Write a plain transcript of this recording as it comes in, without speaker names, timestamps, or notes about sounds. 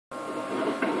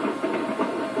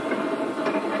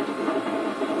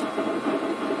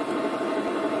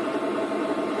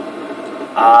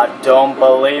I don't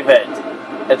believe it.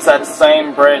 It's that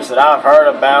same bridge that I've heard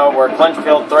about where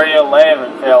Clinchfield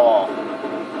 311 fell off.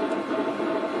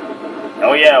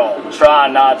 Oh yeah, well, try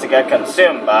not to get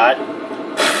consumed by it.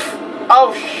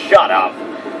 Oh, shut up.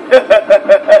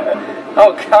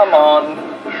 Oh, come on.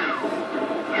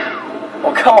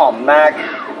 Oh, come on, Mack.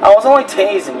 I was only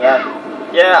teasing you.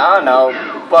 Yeah, I know,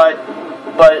 but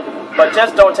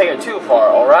just don't take it too far,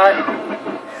 alright?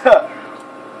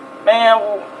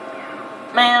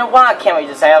 Man, why can't we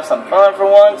just have some fun for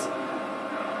once?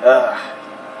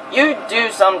 You do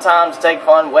sometimes take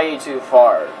fun way too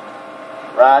far,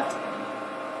 right?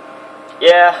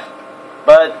 Yeah,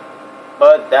 but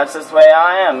that's just the way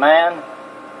I am, man.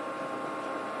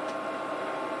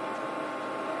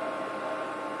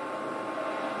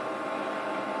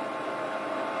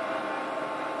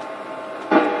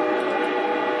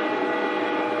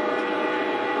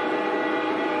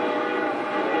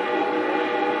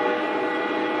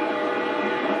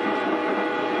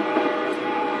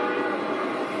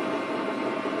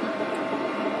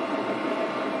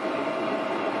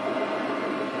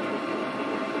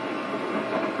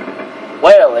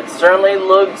 Well, it certainly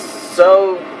looks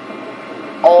so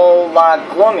all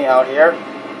gloomy out here.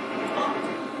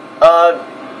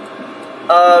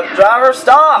 Driver,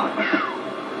 stop!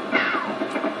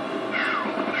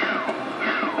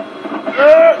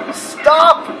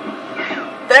 Stop!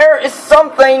 There is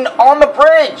something on the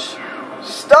bridge!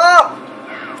 Stop!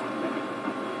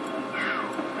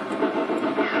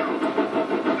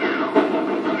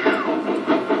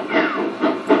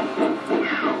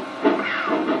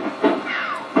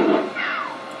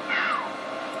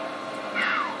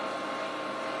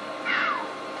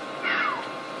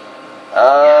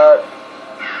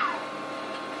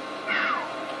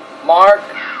 Mark,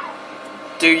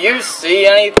 do you see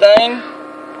anything?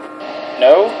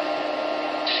 No?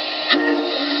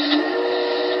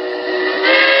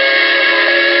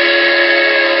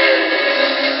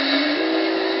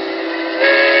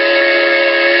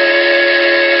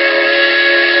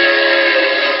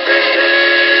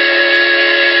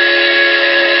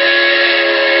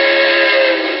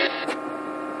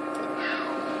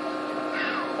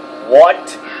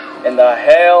 What in the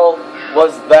hell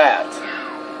was that?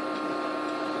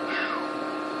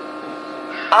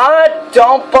 I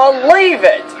don't believe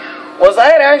it! Was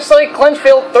that actually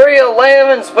Clinchfield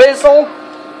 311's whistle?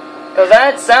 Because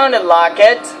that sounded like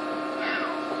it.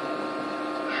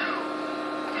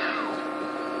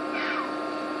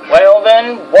 Well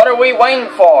then, what are we waiting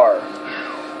for?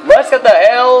 Let's get the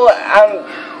hell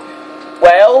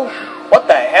well, what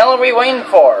the hell are we waiting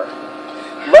for?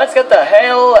 Let's get the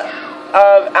hell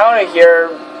out of here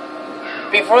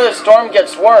before the storm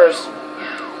gets worse.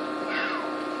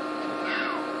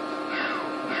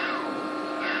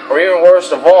 Or even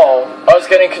worst of all, us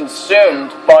getting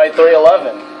consumed by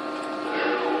 311.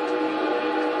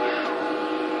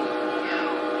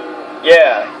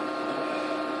 Yeah.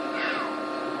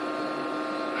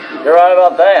 You're right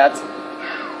about that.